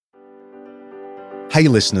Hey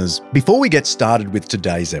listeners, before we get started with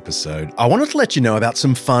today's episode, I wanted to let you know about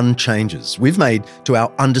some fun changes we've made to our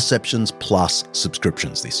Undeceptions Plus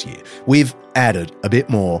subscriptions this year. We've added a bit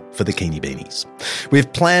more for the Keenie Beanies. We've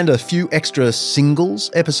planned a few extra singles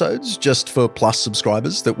episodes just for Plus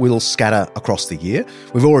subscribers that we'll scatter across the year.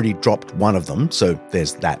 We've already dropped one of them, so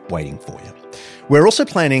there's that waiting for you. We're also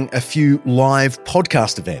planning a few live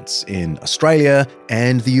podcast events in Australia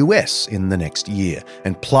and the US in the next year.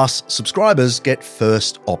 And Plus subscribers get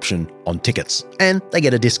first option on tickets, and they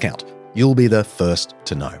get a discount. You'll be the first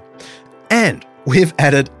to know. And we've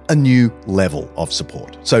added a new level of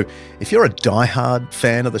support. So if you're a diehard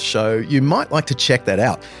fan of the show, you might like to check that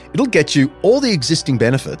out. It'll get you all the existing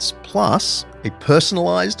benefits, plus a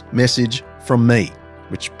personalised message from me,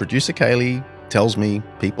 which producer Kaylee tells me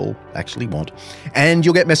people actually want. And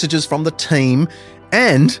you'll get messages from the team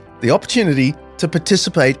and the opportunity to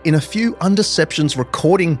participate in a few Undeceptions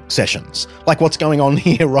recording sessions, like what's going on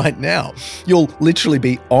here right now. You'll literally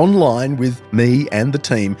be online with me and the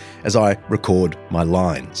team as I record my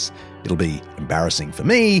lines. It'll be embarrassing for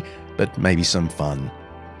me, but maybe some fun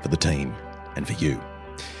for the team and for you.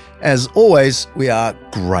 As always, we are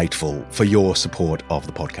grateful for your support of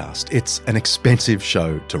the podcast. It's an expensive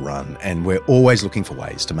show to run, and we're always looking for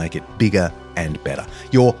ways to make it bigger and better.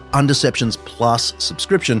 Your Undeceptions Plus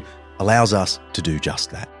subscription allows us to do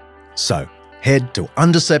just that. So head to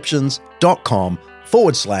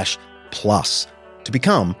undeceptions.com/plus to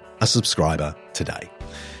become a subscriber today.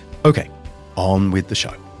 Okay, on with the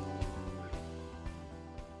show.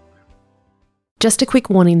 Just a quick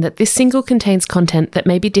warning that this single contains content that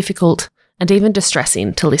may be difficult and even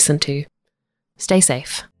distressing to listen to. Stay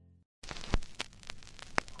safe.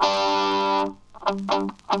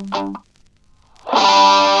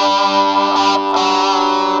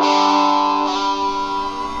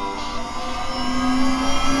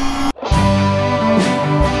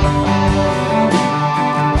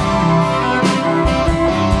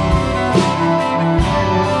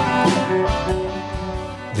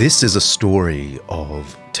 This is a story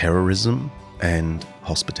of terrorism and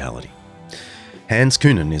hospitality. Hans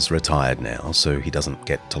Kühnen is retired now, so he doesn't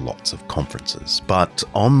get to lots of conferences. But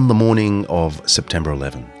on the morning of September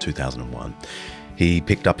 11, 2001, he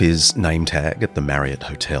picked up his name tag at the Marriott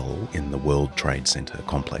Hotel in the World Trade Center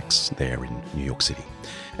complex there in New York City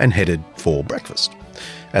and headed for breakfast.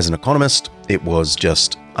 As an economist, it was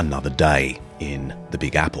just another day in the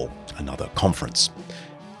Big Apple, another conference,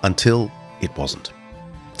 until it wasn't.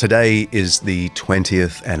 Today is the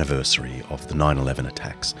 20th anniversary of the 9/11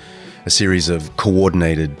 attacks, a series of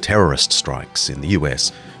coordinated terrorist strikes in the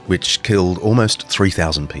US which killed almost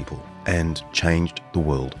 3,000 people and changed the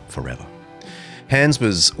world forever. Hans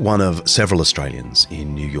was one of several Australians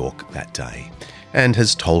in New York that day and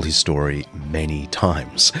has told his story many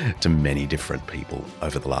times to many different people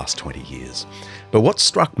over the last 20 years. But what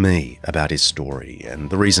struck me about his story, and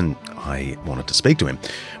the reason I wanted to speak to him,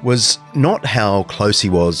 was not how close he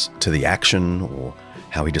was to the action or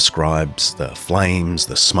how he describes the flames,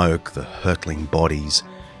 the smoke, the hurtling bodies.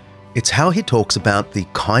 It's how he talks about the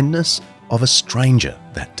kindness of a stranger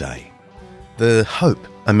that day, the hope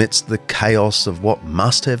amidst the chaos of what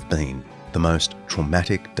must have been the most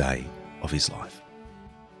traumatic day of his life.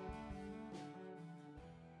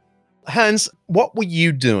 Hans, what were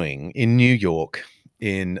you doing in New York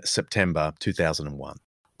in September 2001?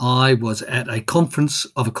 I was at a conference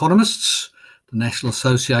of economists, the National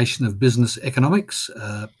Association of Business Economics.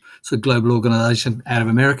 It's a global organisation out of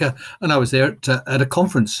America, and I was there at a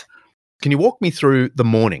conference. Can you walk me through the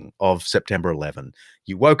morning of September 11?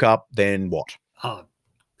 You woke up, then what? I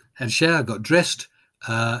had a shower, got dressed,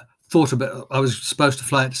 thought about, I was supposed to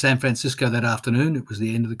fly out to San Francisco that afternoon. It was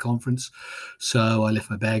the end of the conference. So I left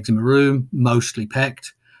my bags in my room, mostly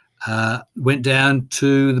packed, went down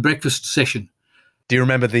to the breakfast session. Do you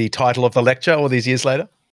remember the title of the lecture all these years later?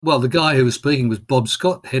 Well, the guy who was speaking was Bob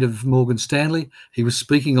Scott, head of Morgan Stanley. He was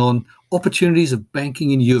speaking on opportunities of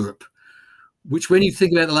banking in Europe, which when you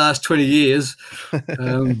think about the last 20 years,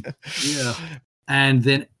 yeah. And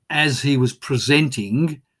then as he was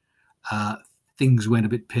presenting, things went a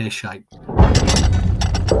bit pear-shaped.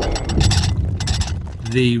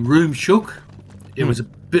 The room shook. It was a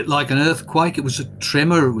bit like an earthquake. It was a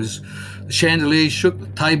tremor. It was the chandeliers shook, the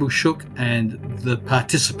table shook, and the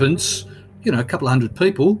participants, a couple of hundred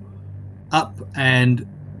people, up and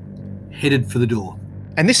headed for the door.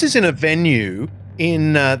 And this is in a venue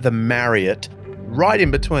in the Marriott, right in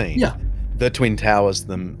between the Twin Towers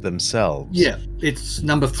themselves. Yeah, it's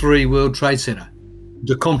number 3 World Trade Center.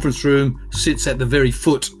 The conference room sits at the very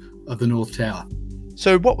foot of the North Tower.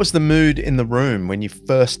 So what was the mood in the room when you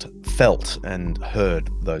first felt and heard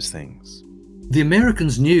those things? The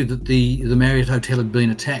Americans knew that the Marriott Hotel had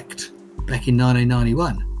been attacked back in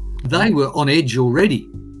 1991. They were on edge already,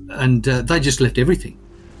 and they just left everything.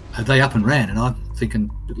 They up and ran, and I'm thinking,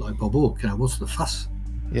 a bit like Bob Hawke, what's the fuss?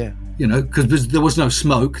 Yeah. Because there was no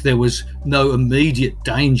smoke, there was no immediate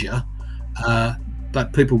danger,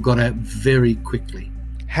 but people got out very quickly.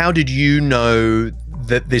 How did you know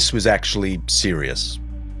that this was actually serious?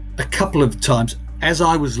 A couple of times. As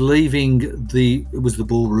I was leaving it was the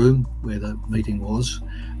ballroom where the meeting was,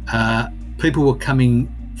 people were coming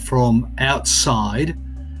from outside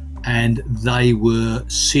and they were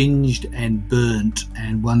singed and burnt.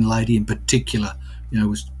 And one lady in particular,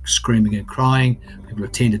 was screaming and crying. People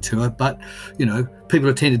attended to her, but, people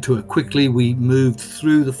attended to her quickly. We moved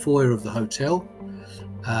through the foyer of the hotel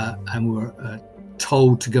and we were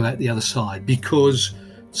told to go out the other side because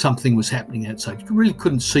something was happening outside. You really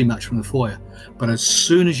couldn't see much from the foyer, but as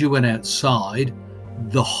soon as you went outside,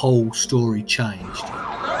 the whole story changed.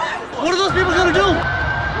 What are those people going to do?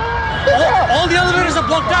 All the elevators are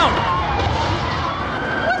blocked out.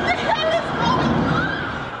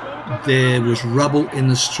 There was rubble in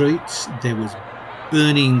the streets, there was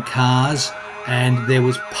burning cars, and there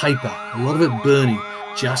was paper, a lot of it burning,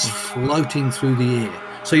 just floating through the air.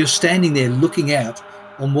 So you're standing there looking out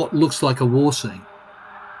on what looks like a war scene.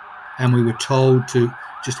 And we were told to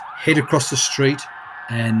just head across the street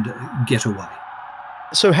and get away.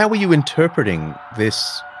 So how were you interpreting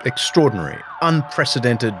this extraordinary,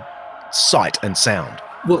 unprecedented sight and sound?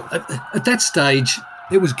 Well, at that stage,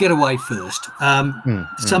 it was get away first.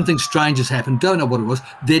 Something strange has happened. Don't know what it was.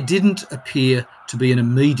 There didn't appear to be an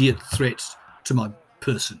immediate threat to my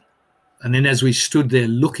person. And then as we stood there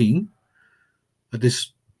looking at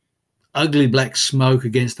this ugly black smoke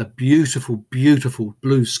against a beautiful, beautiful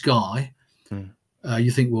blue sky,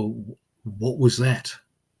 you think, well, what was that?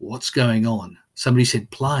 What's going on? Somebody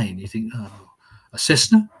said plane. You think, oh, a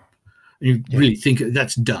Cessna? And you really think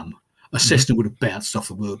that's dumb. A Cessna would have bounced off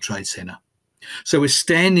the World Trade Center. So we're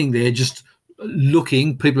standing there just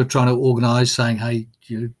looking. People are trying to organise, saying, hey,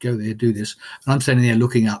 go there, do this. And I'm standing there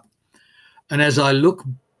looking up. And as I look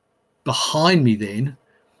behind me then,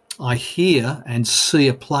 I hear and see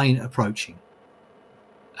a plane approaching.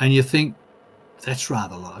 And you think, that's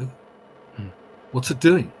rather low. What's it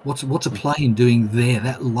doing? What's a plane doing there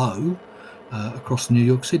that low across New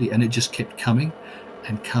York City? And it just kept coming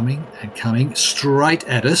and coming and coming straight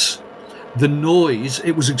at us. The noise,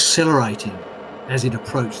 it was accelerating as it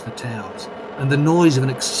approached the towers. And the noise of an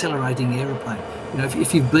accelerating aeroplane.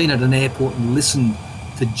 If you've been at an airport and listened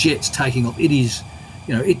to jets taking off, it is,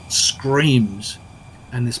 it screams.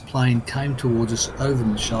 And this plane came towards us over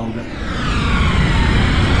my shoulder.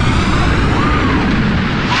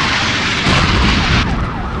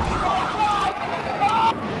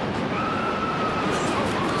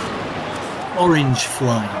 Orange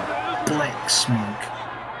flame, black smoke,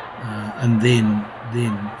 and then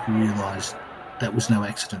you realised that was no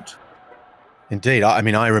accident. Indeed. I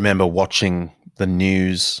mean, I remember watching the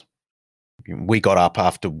news. We got up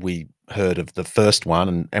after we heard of the first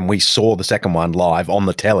one and we saw the second one live on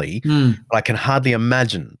the telly. But I can hardly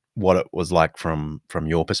imagine what it was like from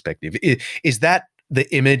your perspective. Is that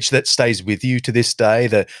the image that stays with you to this day,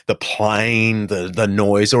 the plane, the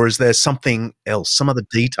noise, or is there something else, some other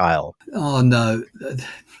detail? Oh, no.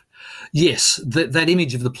 Yes, that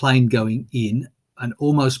image of the plane going in and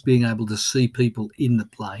almost being able to see people in the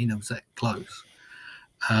plane, I was that close.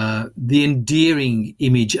 The endearing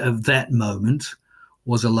image of that moment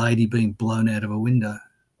was a lady being blown out of a window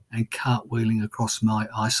and cartwheeling across my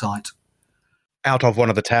eyesight. Out of one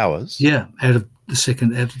of the towers? Yeah, out of the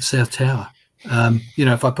South Tower.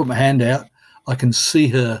 If I put my hand out, I can see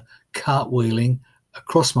her cartwheeling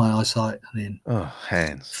across my eyesight and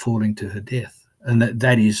then falling to her death. And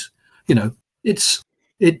that is,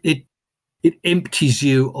 it empties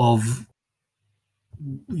you of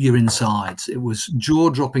your insides. It was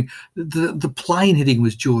jaw-dropping. The plane hitting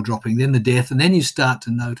was jaw-dropping, then the death, and then you start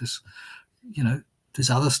to notice, there's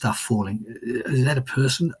other stuff falling. Is that a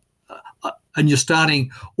person? And you're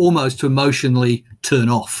starting almost to emotionally turn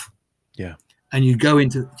off. Yeah. And you go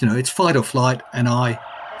into, it's fight or flight, and I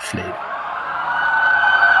fled.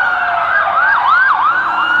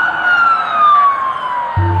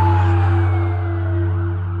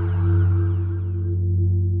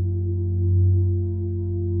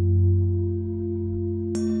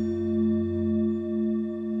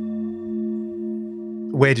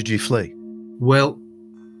 Where did you flee? Well,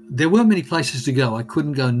 there weren't many places to go. I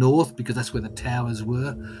couldn't go north because that's where the towers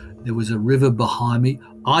were. There was a river behind me.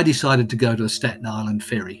 I decided to go to a Staten Island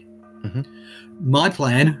ferry. Mm-hmm. My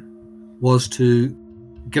plan was to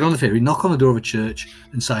get on the ferry, knock on the door of a church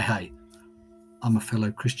and say, hey, I'm a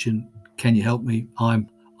fellow Christian. Can you help me? I'm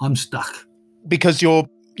stuck. Because your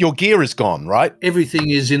gear is gone, right? Everything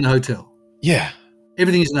is in the hotel. Yeah.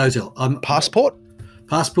 Everything is in the hotel.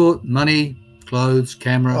 Passport, money, clothes,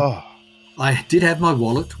 camera. Oh, I did have my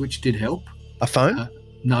wallet, which did help. a phone.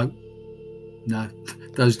 No.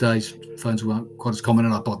 Those days, phones weren't quite as common,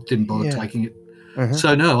 and I didn't bother taking it. Uh-huh.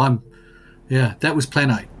 So no, that was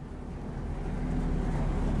plan A.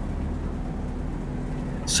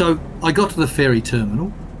 So I got to the ferry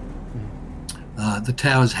terminal. The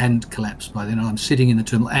towers hadn't collapsed by then. I'm sitting in the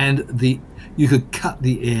terminal, and you could cut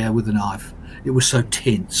the air with a knife. It was so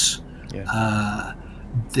tense. Yeah.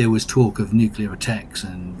 There was talk of nuclear attacks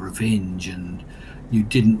and revenge, and you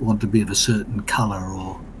didn't want to be of a certain colour,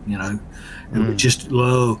 or it was just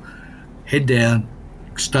head down,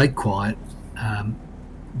 stay quiet.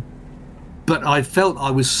 But I felt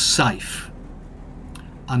I was safe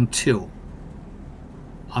until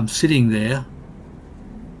I'm sitting there,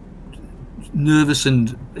 nervous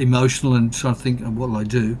and emotional, and trying to think, what will I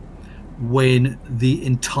do, when the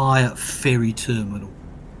entire ferry terminal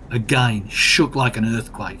again shook like an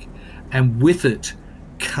earthquake, and with it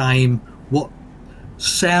came what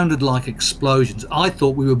sounded like explosions. I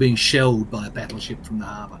thought we were being shelled by a battleship from the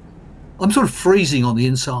harbour. I'm sort of freezing on the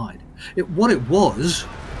inside. What it was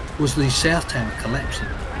the South Tower collapsing.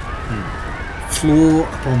 Floor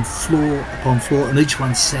upon floor upon floor, and each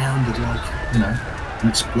one sounded like, an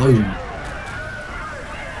explosion.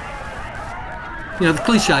 The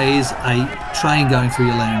cliche is a train going through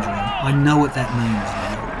your lounge room. I know what that means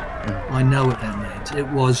now. I know what that means. It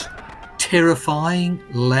was terrifying,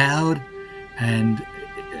 loud, and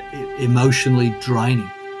emotionally draining.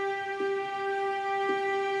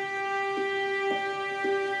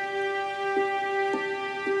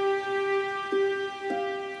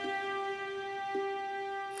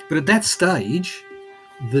 But at that stage,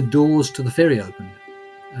 the doors to the ferry opened,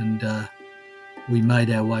 and we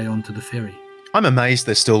made our way onto the ferry. I'm amazed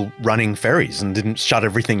they're still running ferries and didn't shut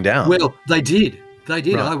everything down. Well, they did. Right.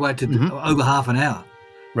 I waited over half an hour.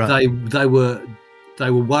 Right. They were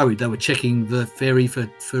worried. They were checking the ferry for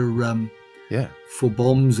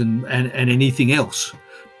bombs and anything else.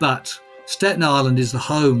 But Staten Island is the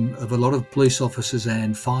home of a lot of police officers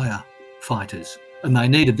and firefighters, and they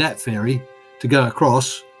needed that ferry to go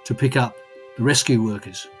across to pick up the rescue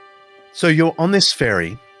workers. So you're on this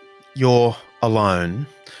ferry, you're alone.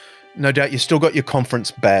 No doubt you still got your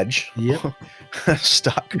conference badge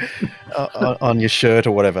stuck on your shirt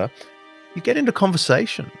or whatever. You get into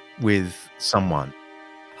conversation with someone.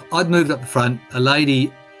 I'd moved up the front. A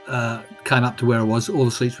lady came up to where I was. All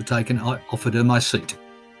the seats were taken. I offered her my seat.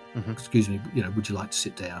 Mm-hmm. Excuse me, would you like to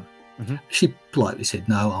sit down? Mm-hmm. She politely said,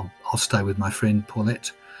 no, I'll stay with my friend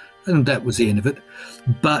Paulette. And that was the end of it.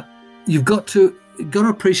 But you've got to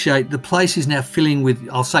appreciate the place is now filling with,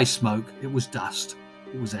 I'll say smoke. It was dust.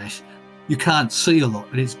 It was ash. You can't see a lot,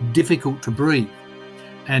 and it's difficult to breathe.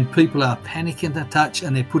 And people are panicking a touch,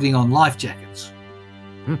 and they're putting on life jackets.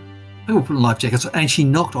 They were putting life jackets, and she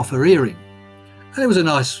knocked off her earring. And it was a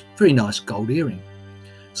very nice gold earring.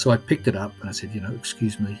 So I picked it up and I said,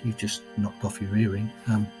 excuse me, you've just knocked off your earring.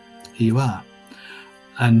 Here you are.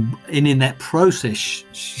 And in that process,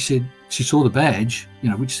 she said, she saw the badge,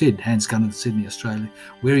 which said Hans Gunner, Sydney, Australia.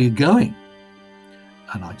 Where are you going?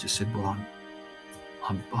 And I just said, well,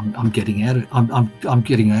 I'm getting out of I'm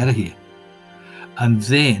getting out of here. And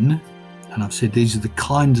then, and I've said these are the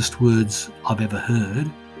kindest words I've ever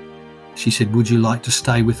heard. She said, would you like to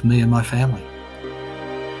stay with me and my family?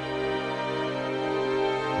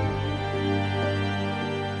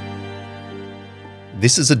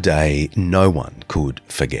 This is a day no one could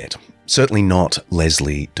forget. Certainly not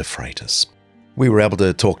Leslie De Freitas. We were able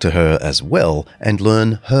to talk to her as well and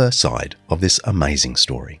learn her side of this amazing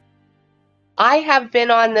story. I have been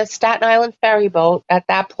on the Staten Island ferry boat at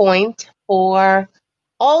that point for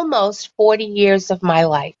almost 40 years of my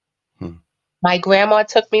life. My grandma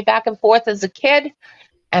took me back and forth as a kid,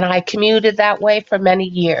 and I commuted that way for many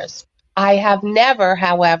years. I have never,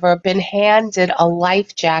 however, been handed a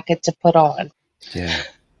life jacket to put on. Yeah.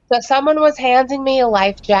 So someone was handing me a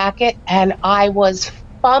life jacket, and I was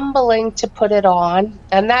fumbling to put it on,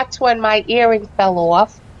 and that's when my earring fell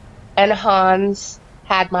off, and Hans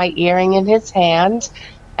had my earring in his hand,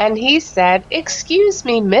 and he said, excuse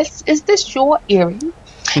me, miss, is this your earring?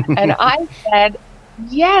 And I said,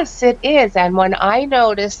 yes, it is. And when I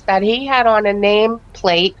noticed that he had on a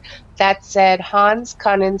nameplate that said Hans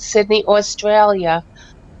Cunnin, Sydney, Australia,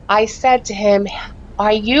 I said to him,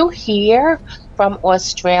 are you here from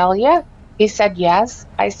Australia? He said, yes.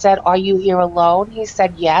 I said, are you here alone? He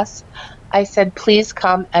said, yes. I said, please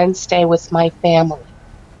come and stay with my family.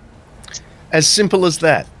 As simple as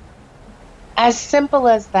that. As simple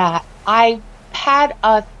as that. I had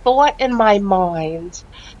a thought in my mind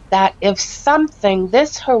that if something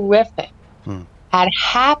this horrific had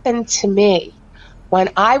happened to me when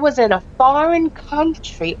I was in a foreign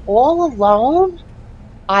country all alone,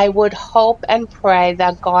 I would hope and pray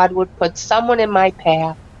that God would put someone in my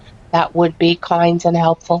path that would be kind and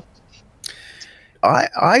helpful.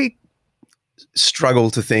 I struggle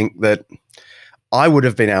to think that I would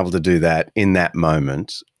have been able to do that in that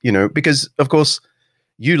moment, because, of course,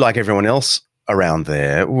 you, like everyone else around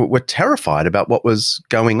there, were terrified about what was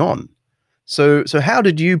going on. So how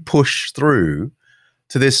did you push through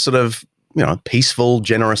to this sort of, peaceful,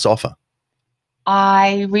 generous offer?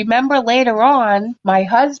 I remember later on my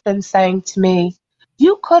husband saying to me,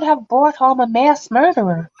 "You could have brought home a mass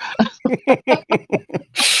murderer."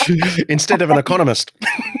 Instead of an economist.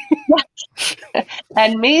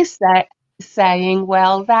 And me saying,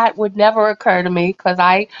 well, that would never occur to me because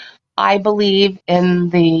I believe in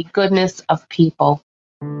the goodness of people.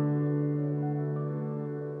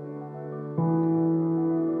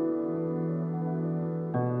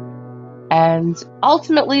 And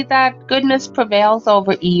ultimately that goodness prevails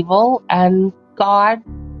over evil, and God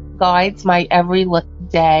guides my every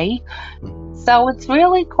day. So it's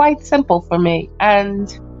really quite simple for me. And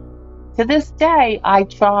to this day, I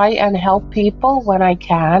try and help people when I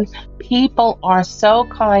can. People are so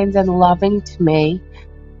kind and loving to me.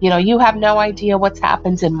 You have no idea what's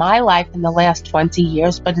happened in my life in the last 20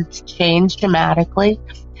 years, but it's changed dramatically.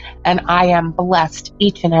 And I am blessed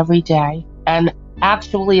each and every day and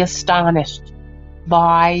actually astonished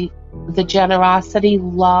by the generosity,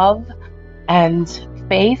 love, and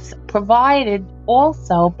faith provided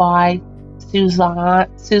also by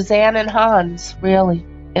Suzanne and Hans, really.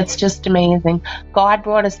 It's just amazing. God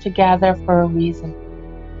brought us together for a reason.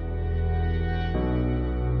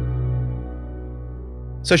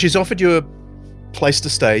 So she's offered you a place to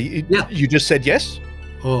stay. Yeah. You just said yes?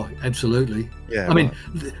 Oh, absolutely. Yeah. I mean,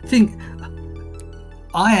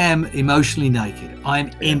 I am emotionally naked. I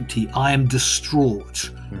am empty. I am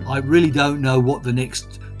distraught. I really don't know what the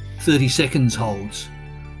next 30 seconds holds.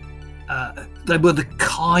 They were the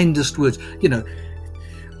kindest words.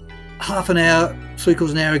 Half an hour,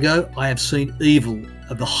 3/4 an hour ago, I have seen evil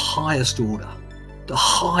of the highest order. The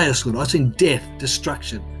highest order. I've seen death,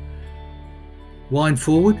 destruction. Wind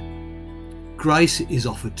forward, grace is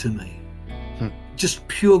offered to me. Just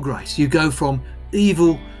pure grace. You go from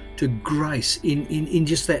evil to grace in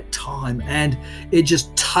just that time, and it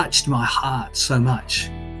just touched my heart so much.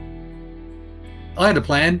 I had a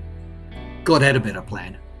plan. God had a better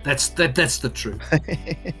plan. That's the truth.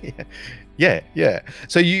 Yeah.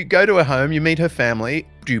 So you go to her home, you meet her family.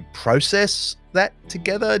 Do you process that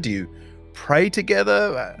together? Do you pray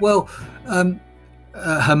together? Well,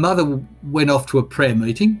 her mother went off to a prayer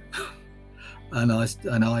meeting, and I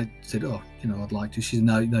said, I'd like to. She said,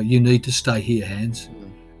 no, you need to stay here, Hans.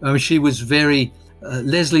 She was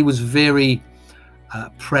Leslie was very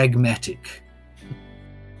pragmatic.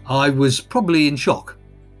 I was probably in shock.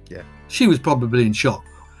 Yeah. She was probably in shock.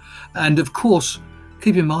 And of course,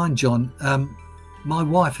 keep in mind, John, my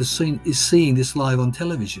wife is seeing this live on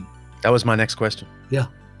television. That was my next question. Yeah.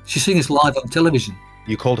 She's seeing this live on television.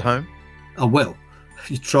 You called home? Oh, well,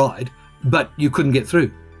 you tried, but you couldn't get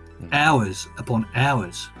through. Hours upon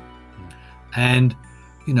hours. And,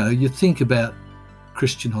 you think about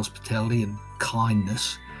Christian hospitality and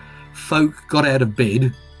kindness. Folk got out of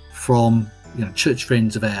bed from, church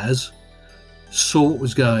friends of ours, saw what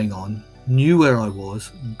was going on, knew where I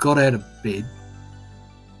was, got out of bed,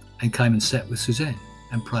 and came and sat with Suzanne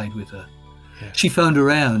and prayed with her. Yeah. She phoned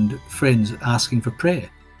around friends asking for prayer.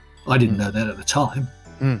 I didn't know that at the time.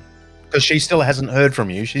 Because she still hasn't heard from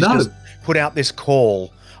you. She's just put out this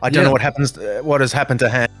call. I don't know what has happened to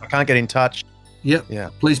Hans. I can't get in touch. Yep. Yeah.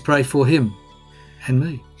 Please pray for him and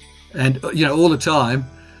me. And, all the time,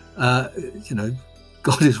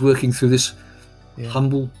 God is working through this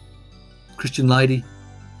humble Christian lady.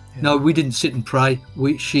 Yeah. No, we didn't sit and pray.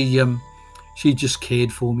 She just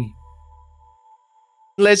cared for me.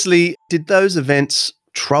 Leslie, did those events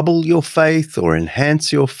trouble your faith or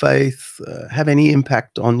enhance your faith, have any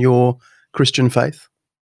impact on your Christian faith?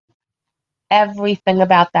 Everything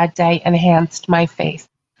about that day enhanced my faith.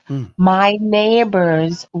 My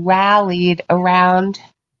neighbors rallied around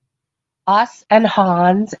us and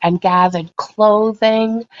Hans and gathered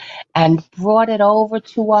clothing and brought it over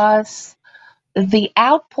to us. The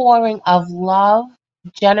outpouring of love,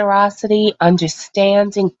 generosity,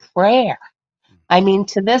 understanding, prayer. I mean,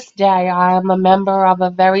 to this day, I am a member of a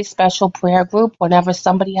very special prayer group. Whenever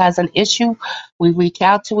somebody has an issue, we reach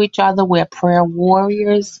out to each other. We're prayer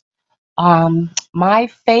warriors. my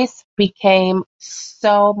faith became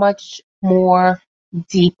so much more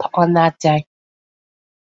deep on that day.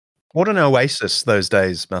 What an oasis those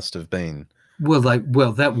days must have been. Well,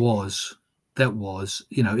 that was,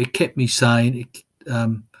 it kept me sane.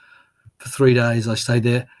 For 3 days I stayed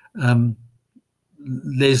there.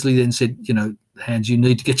 Leslie then said, Hans, you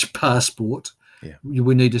need to get your passport. Yeah.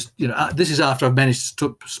 We need to, this is after I've managed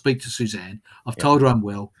to speak to Suzanne. I've told her I'm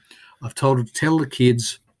well. I've told her to tell the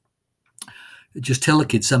kids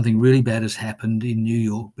something really bad has happened in New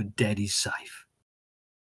York, but Daddy's safe.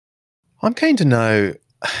 I'm keen to know,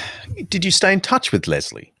 did you stay in touch with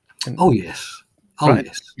Leslie? Oh, yes. Right.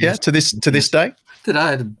 Yes. Yeah, yes. to this day? Today I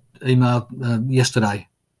had an email yesterday.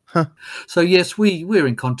 Huh. So, yes, we're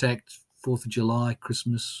in contact, 4th of July,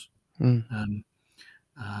 Christmas. Mm.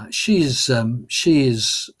 She is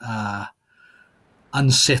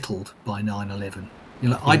unsettled by 9/11.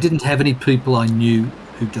 I didn't have any people I knew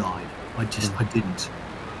who died. I didn't.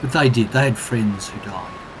 But they did. They had friends who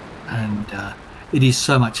died. And it is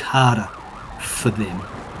so much harder for them.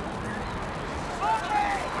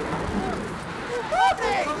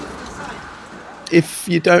 If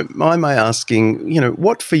you don't mind my asking,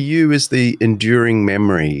 what for you is the enduring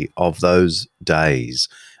memory of those days?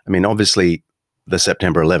 I mean, obviously the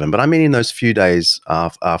September 11, but I mean in those few days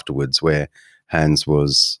afterwards where Hans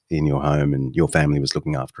was in your home and your family was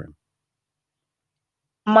looking after him.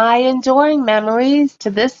 My enduring memories to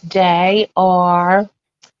this day are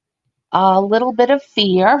a little bit of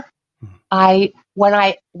fear.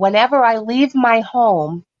 Whenever I leave my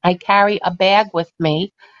home, I carry a bag with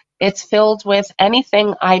me. It's filled with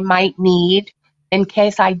anything I might need in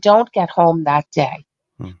case I don't get home that day.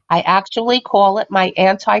 I actually call it my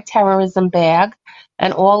anti-terrorism bag,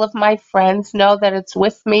 and all of my friends know that it's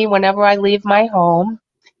with me whenever I leave my home.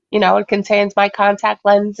 It contains my contact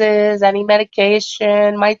lenses, any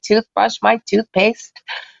medication, my toothbrush, my toothpaste,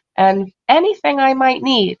 and anything I might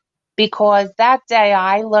need. Because that day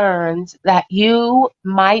I learned that you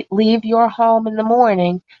might leave your home in the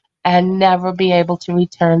morning and never be able to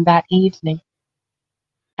return that evening.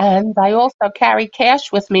 And I also carry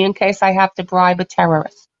cash with me in case I have to bribe a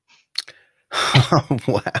terrorist.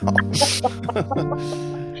 Wow.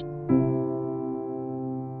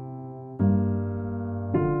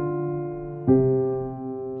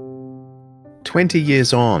 20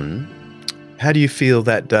 years on, how do you feel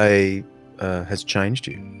that day has changed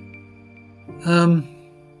you?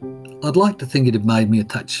 I'd like to think it had made me a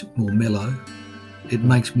touch more mellow. It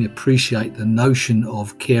makes me appreciate the notion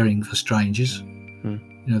of caring for strangers.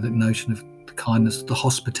 That notion of the kindness, the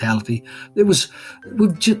hospitality.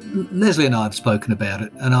 Leslie and I have spoken about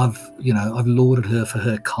it, and I've lauded her for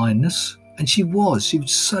her kindness, and she was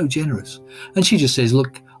so generous. And she just says,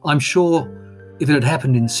 "Look, I'm sure if it had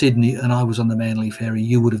happened in Sydney and I was on the Manly Ferry,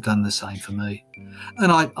 you would have done the same for me." And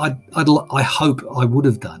I hope I would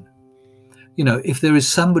have done. If there is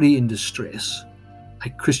somebody in distress, a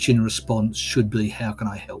Christian response should be, how can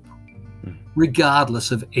I help?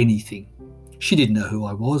 Regardless of anything. She didn't know who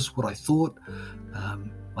I was, what I thought,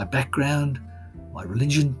 my background, my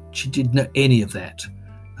religion. She didn't know any of that.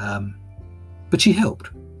 But she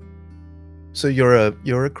helped. So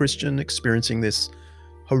you're a Christian experiencing this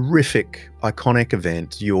horrific, iconic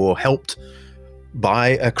event. You're helped by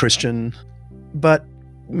a Christian. But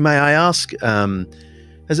may I ask,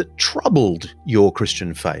 has it troubled your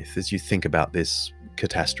Christian faith as you think about this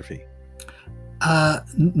catastrophe?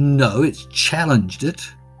 No, it's challenged it.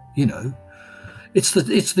 It's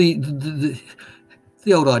the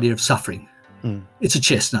old idea of suffering. It's a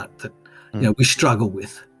chestnut that we struggle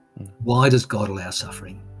with. Why does God allow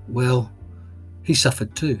suffering? Well, he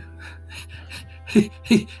suffered too.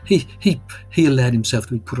 He allowed himself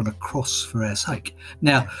to be put on a cross for our sake.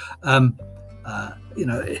 Now,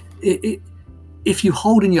 if you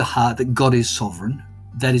hold in your heart that God is sovereign,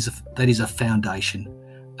 that is a foundation.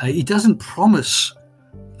 He doesn't promise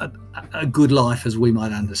a good life as we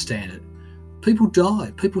might understand it. People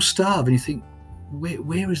die, people starve, and you think,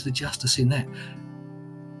 where is the justice in that?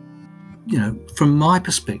 From my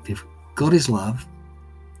perspective, God is love.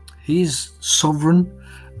 He is sovereign.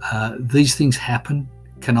 These things happen.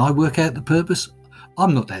 Can I work out the purpose?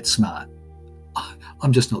 I'm not that smart.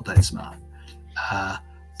 I'm just not that smart.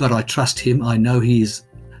 But I trust him. I know he is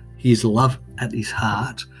love at his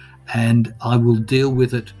heart, and I will deal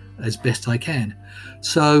with it as best I can.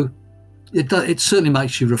 So it certainly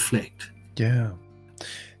makes you reflect. Yeah.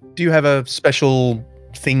 Do you have a special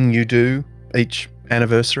thing you do each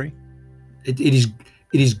anniversary? It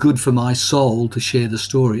is good for my soul to share the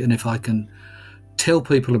story, and if I can tell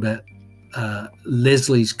people about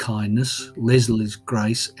Leslie's kindness, Leslie's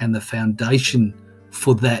grace, and the foundation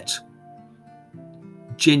for that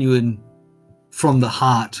genuine, from the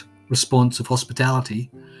heart response of hospitality,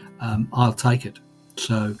 I'll take it.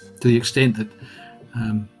 So to the extent that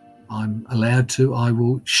I'm allowed to, I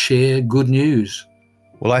will share good news.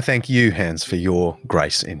 Well, I thank you, Hans, for your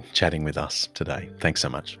grace in chatting with us today. Thanks so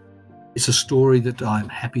much. It's a story that I'm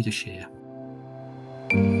happy to share.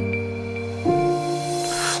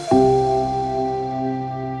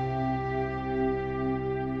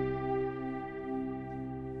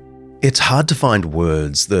 It's hard to find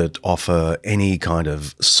words that offer any kind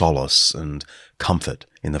of solace and comfort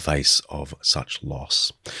in the face of such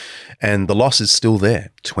loss. And the loss is still there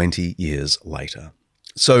 20 years later.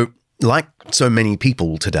 So, like so many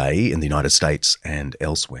people today in the United States and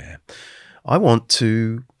elsewhere, I want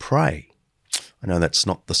to pray. I know that's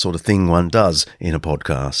not the sort of thing one does in a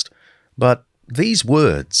podcast, but these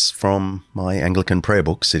words from my Anglican prayer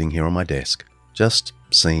book sitting here on my desk just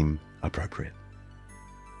seem appropriate.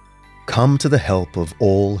 Come to the help of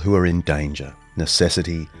all who are in danger,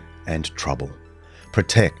 necessity, and trouble.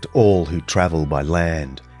 Protect all who travel by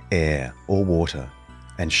land, air, or water,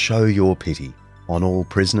 and show your pity on all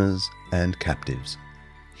prisoners and captives.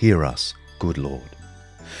 Hear us, good Lord.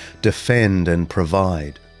 Defend and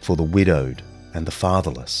provide for the widowed and the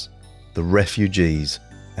fatherless, the refugees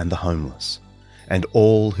and the homeless, and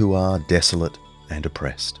all who are desolate and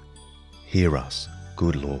oppressed. Hear us,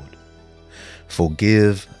 good Lord.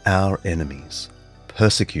 Forgive our enemies,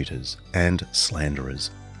 persecutors and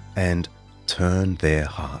slanderers, and turn their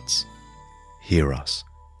hearts. Hear us,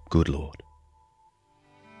 good Lord.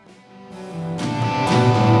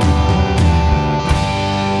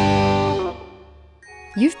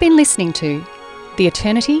 You've been listening to the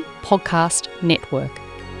Eternity Podcast Network,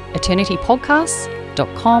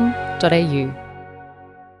 eternitypodcasts.com.au.